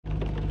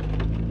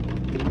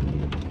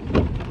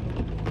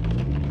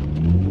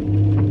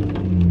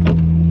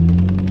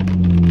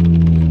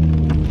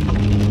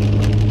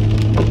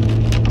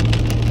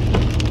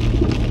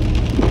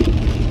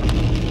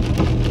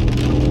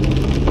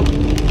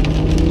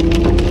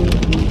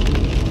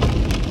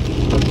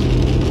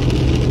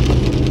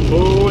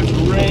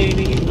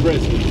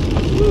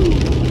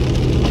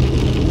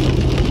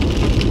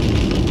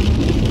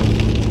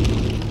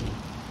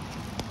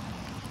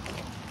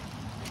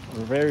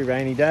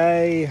sunny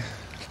day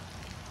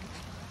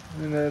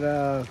in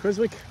at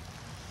Creswick,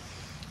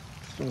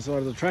 just on the side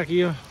of the track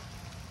here.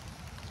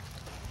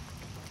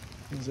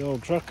 There's the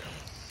old truck.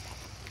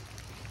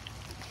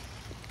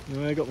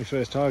 Anyway, got my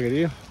first target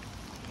here.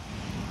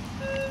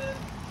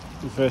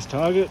 My first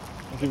target,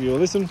 I'll give you a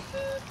listen.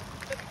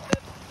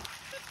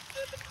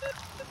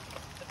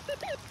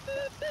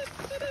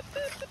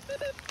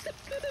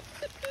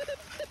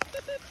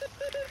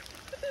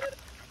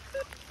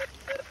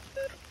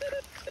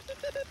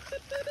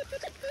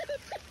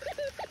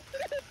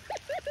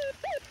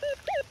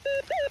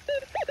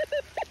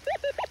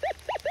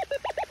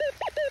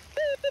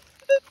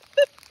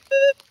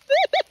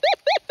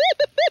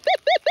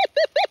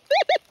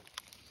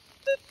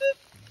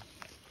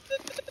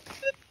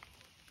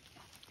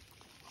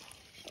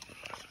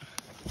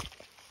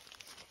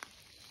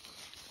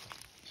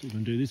 So you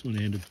can do this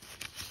one-handed.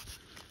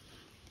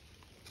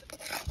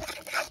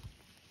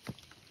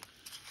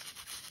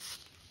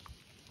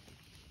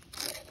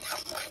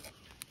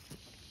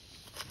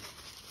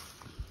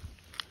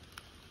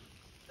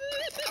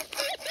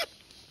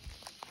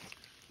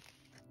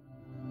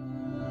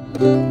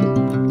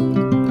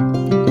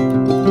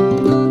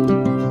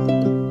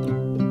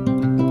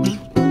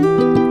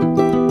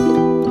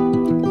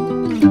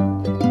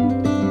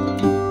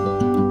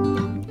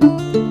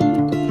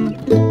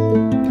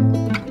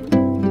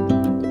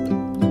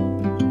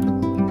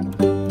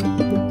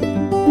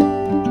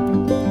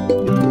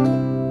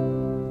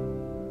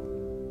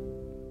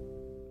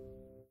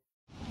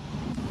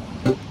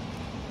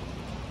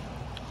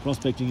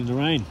 Prospecting in the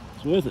rain,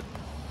 it's worth it.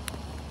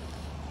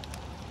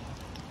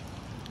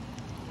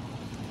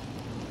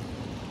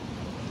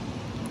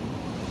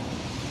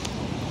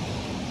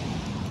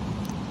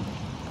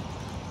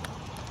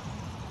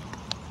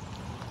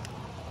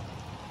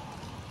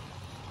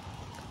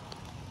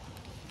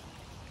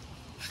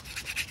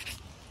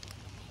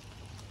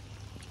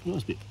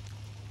 Nice bit.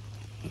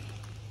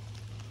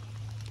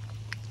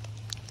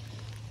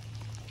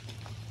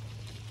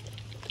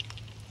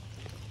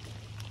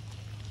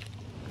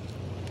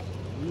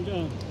 Here we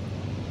go.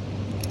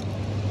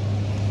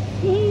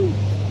 Woohoo!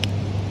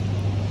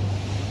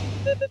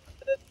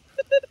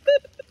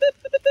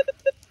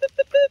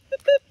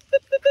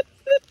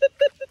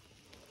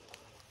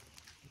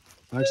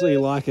 I actually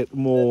like it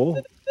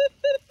more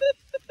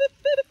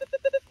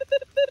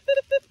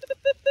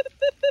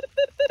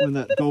when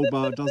that gold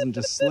bar doesn't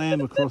just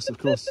slam across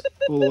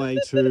all the way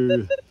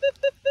to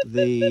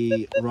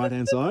the right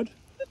hand side.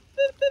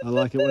 I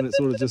like it when it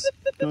sort of just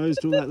goes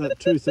to that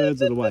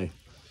 2/3 of the way.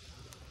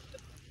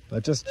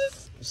 It just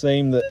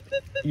seemed that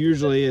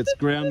usually it's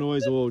ground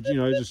noise or, you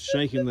know, just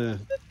shaking the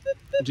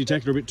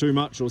detector a bit too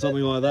much or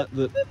something like that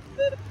that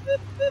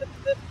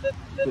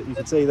you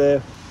can see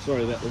there.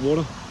 Sorry about the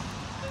water.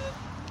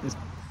 It's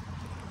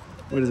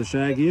wet as a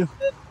shag here.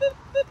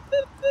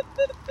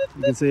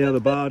 You can see how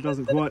the bar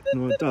doesn't quite,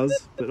 no it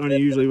does, but only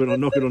usually when I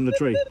knock it on the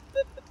tree.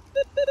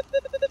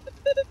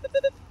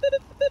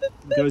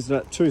 It goes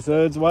that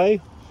 2/3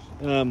 way.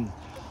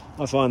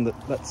 I find that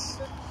that's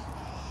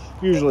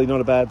usually not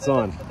a bad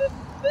sign.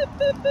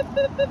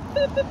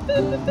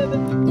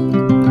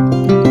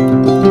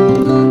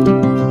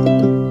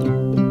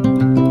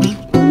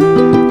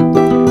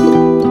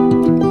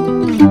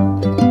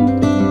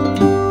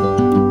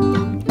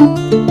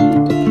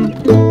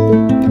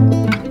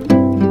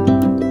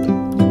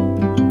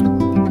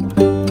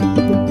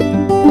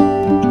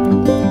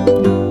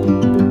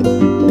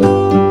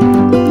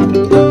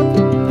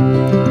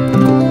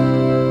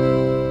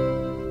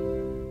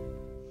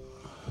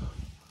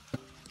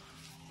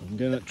 I'm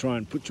going to try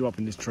and put you up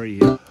in this tree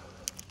here.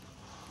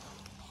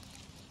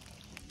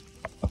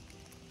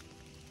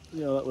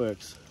 See how that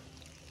works.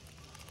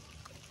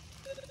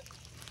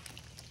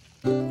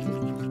 I'll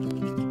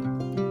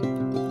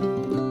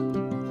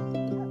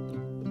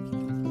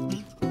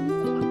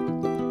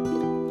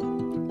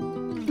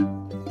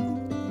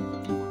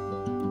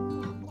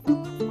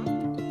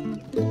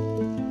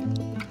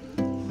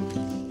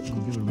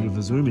give it a bit of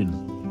a zoom in,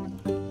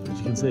 as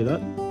you can see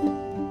that.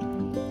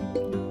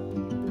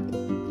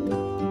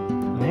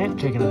 And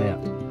checking it out.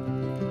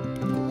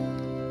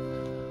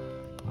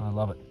 I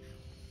love it.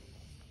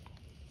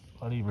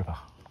 Bloody ripper.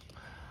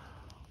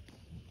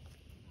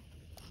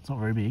 It's not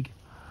very big.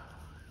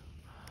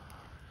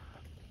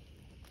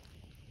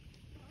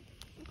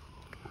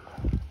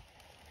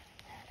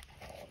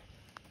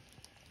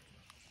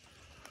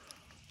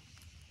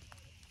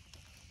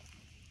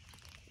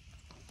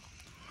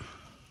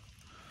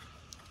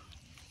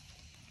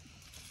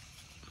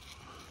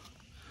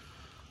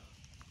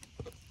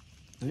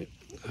 Yep.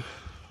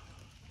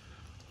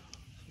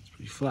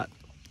 It's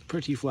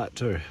pretty flat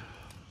too.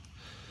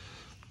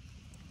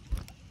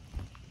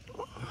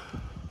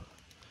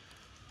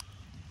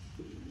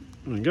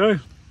 There we go.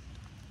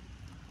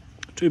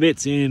 2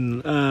 bits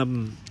in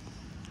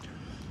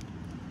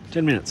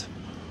 10 minutes.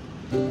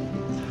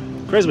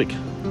 Creswick.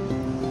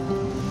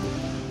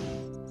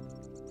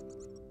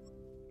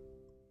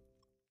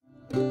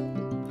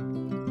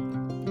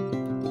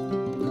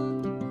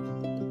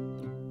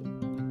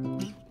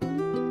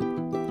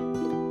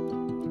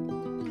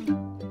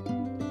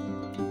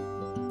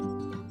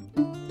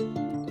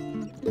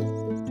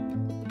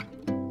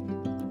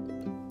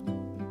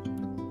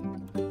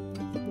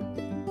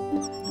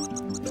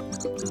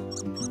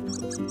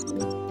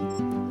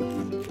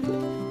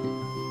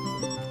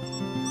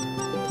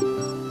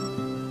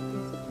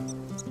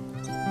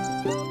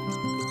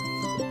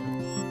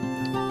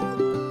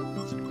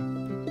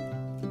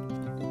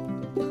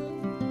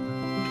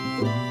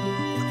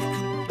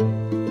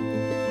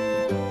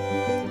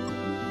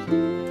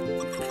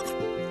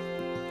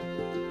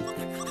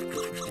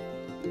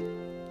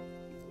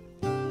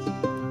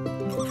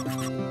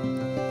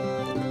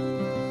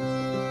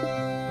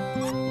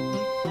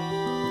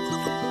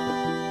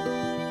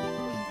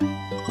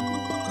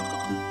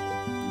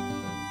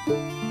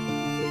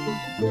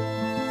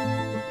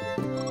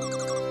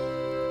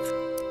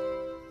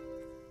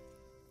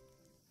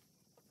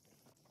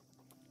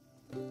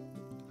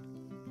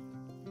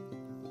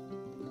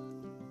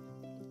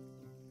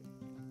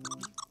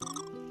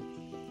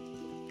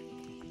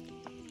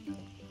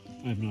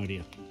 I have no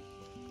idea.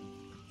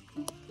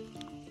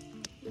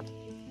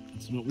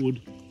 It's not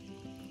wood.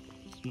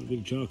 It's not a bit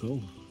of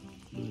charcoal.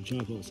 No,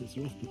 charcoal sets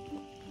her off, but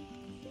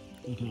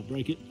I can't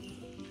break it.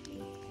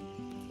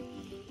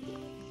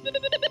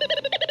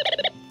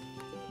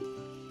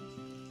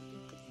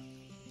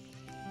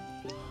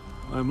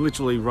 I'm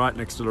literally right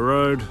next to the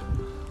road.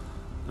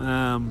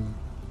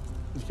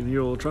 You can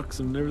hear all the trucks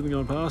and everything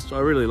going past. I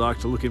really like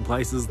to look in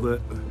places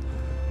that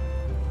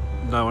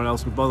no one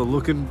else would bother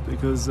looking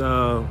because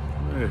yeah,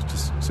 it's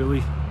just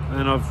silly.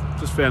 And I've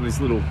just found this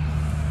little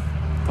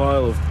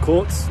pile of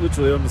quartz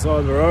literally on the side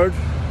of the road.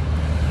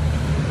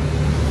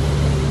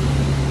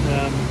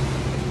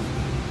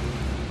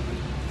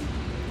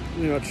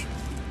 Pretty much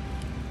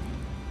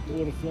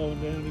water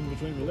flowing down in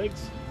between the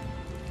legs.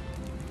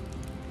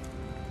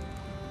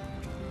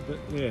 But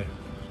yeah,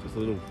 just a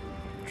little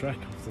track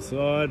off the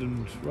side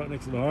and right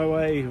next to the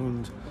highway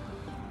and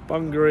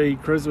Bungaree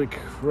Creswick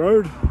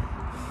Road.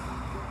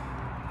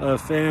 I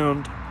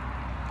found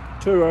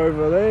two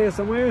over there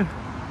somewhere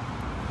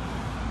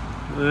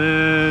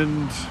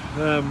and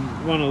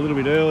one a little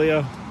bit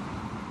earlier,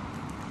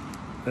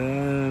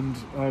 and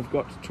I've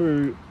got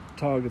two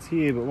targets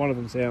here, but one of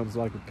them sounds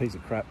like a piece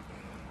of crap.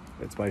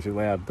 It's way too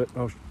loud, but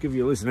I'll give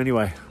you a listen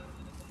anyway.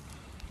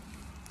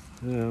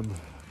 I don't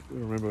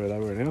remember where they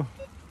were now.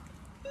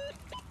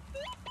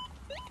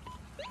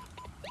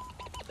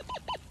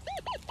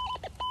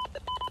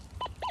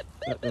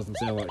 That doesn't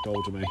sound like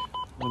gold to me,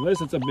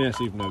 unless it's a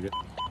massive nugget.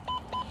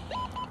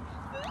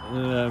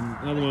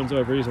 Other one's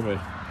over here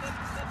somewhere.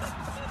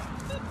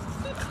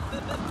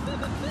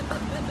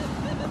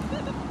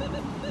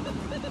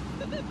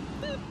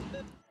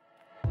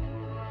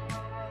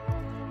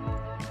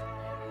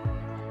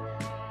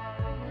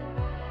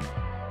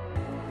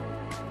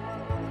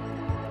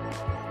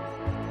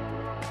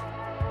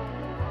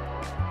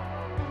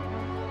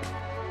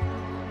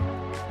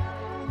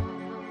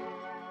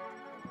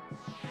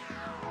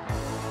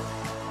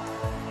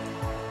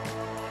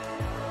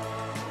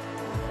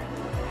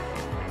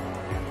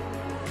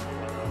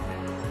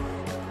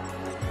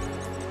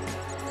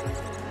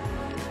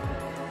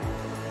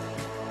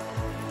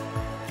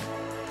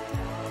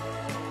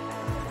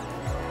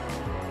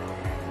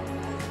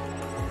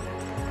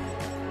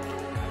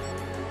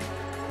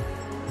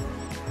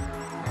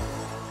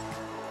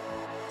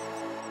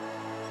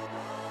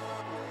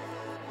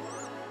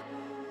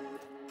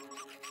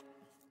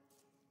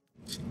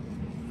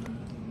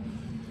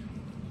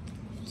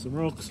 Some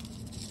rocks.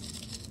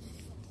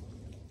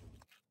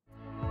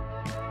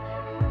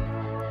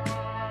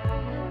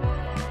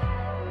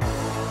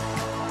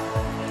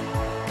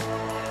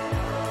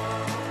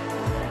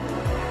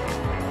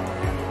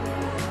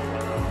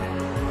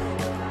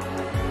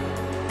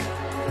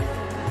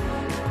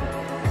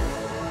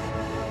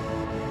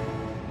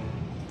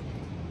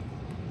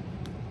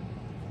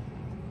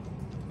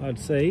 I'd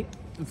say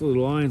it's a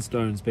little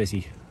ironstone,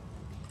 Bessie.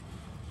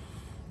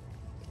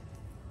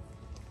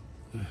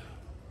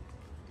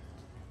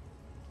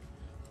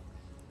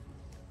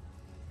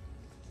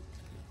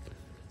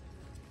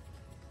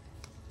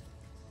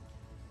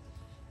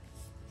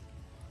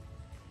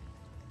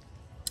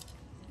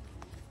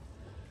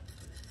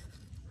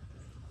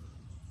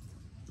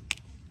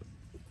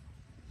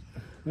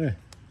 There.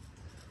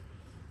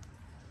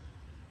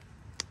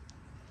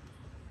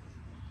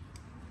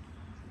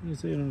 You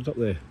see it on the top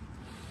there.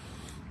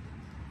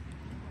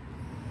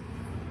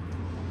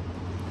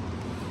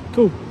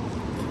 Cool.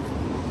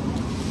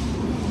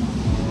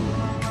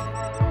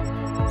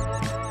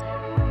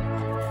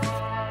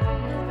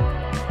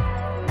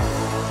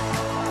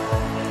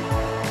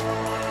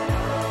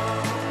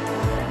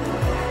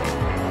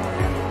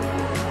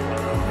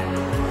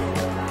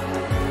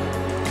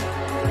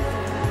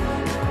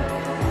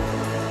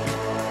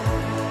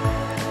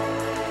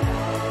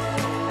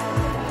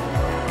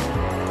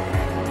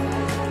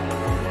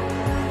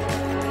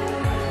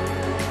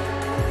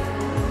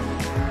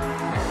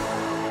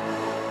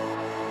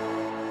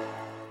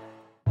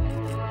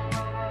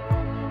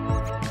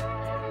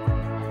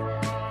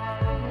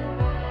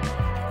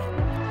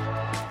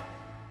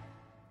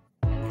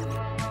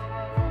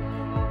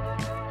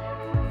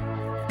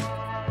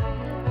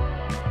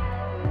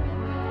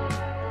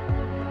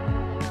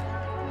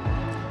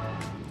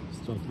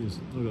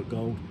 I've got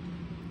gold.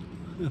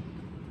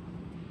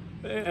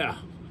 Yeah.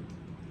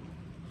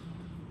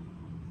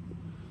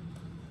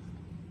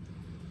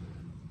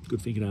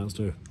 Good fingernails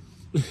too.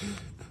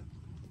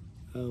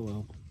 Oh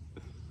well.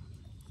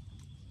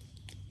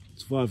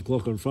 It's 5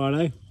 o'clock on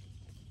Friday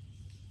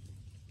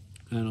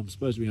and I'm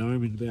supposed to be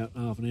home in about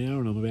half an hour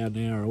and I'm about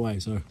an hour away,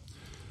 so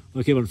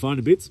I'll keep on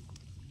finding bits.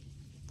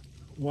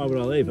 Why would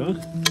I leave, huh?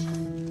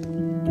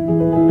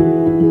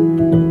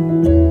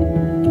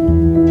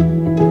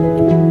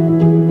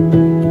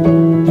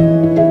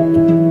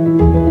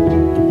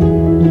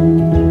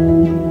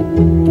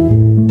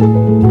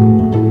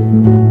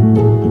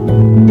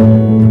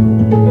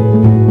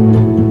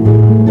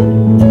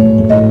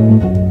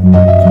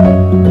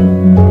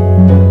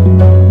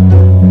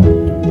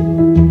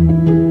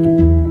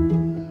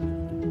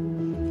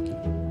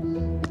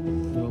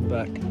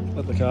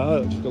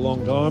 car. That took a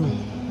long time.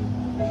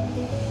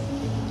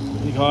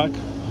 Big hike.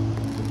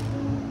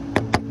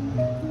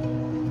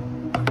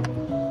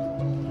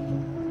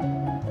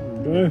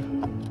 There we go.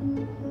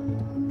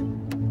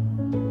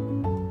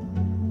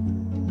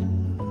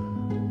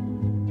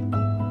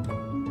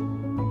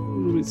 A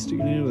little bit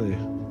sticking out of there.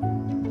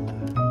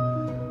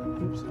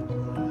 Oops.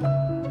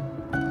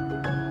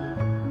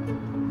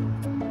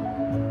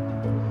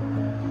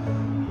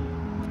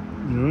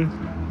 Anyway,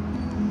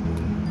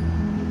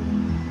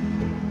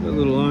 that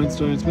little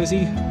ironstone's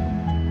messy.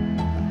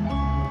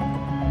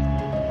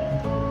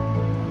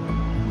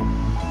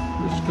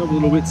 Just a couple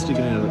little bits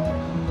sticking out of it,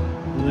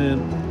 and then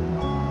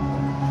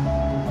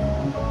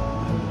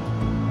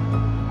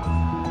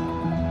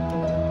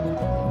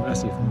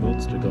massive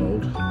monster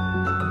gold,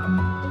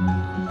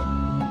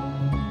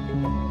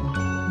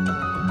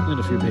 and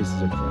a few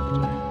pieces of crap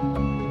too.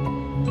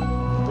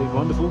 Been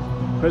wonderful.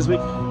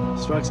 Creswick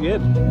strikes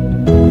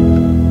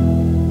again.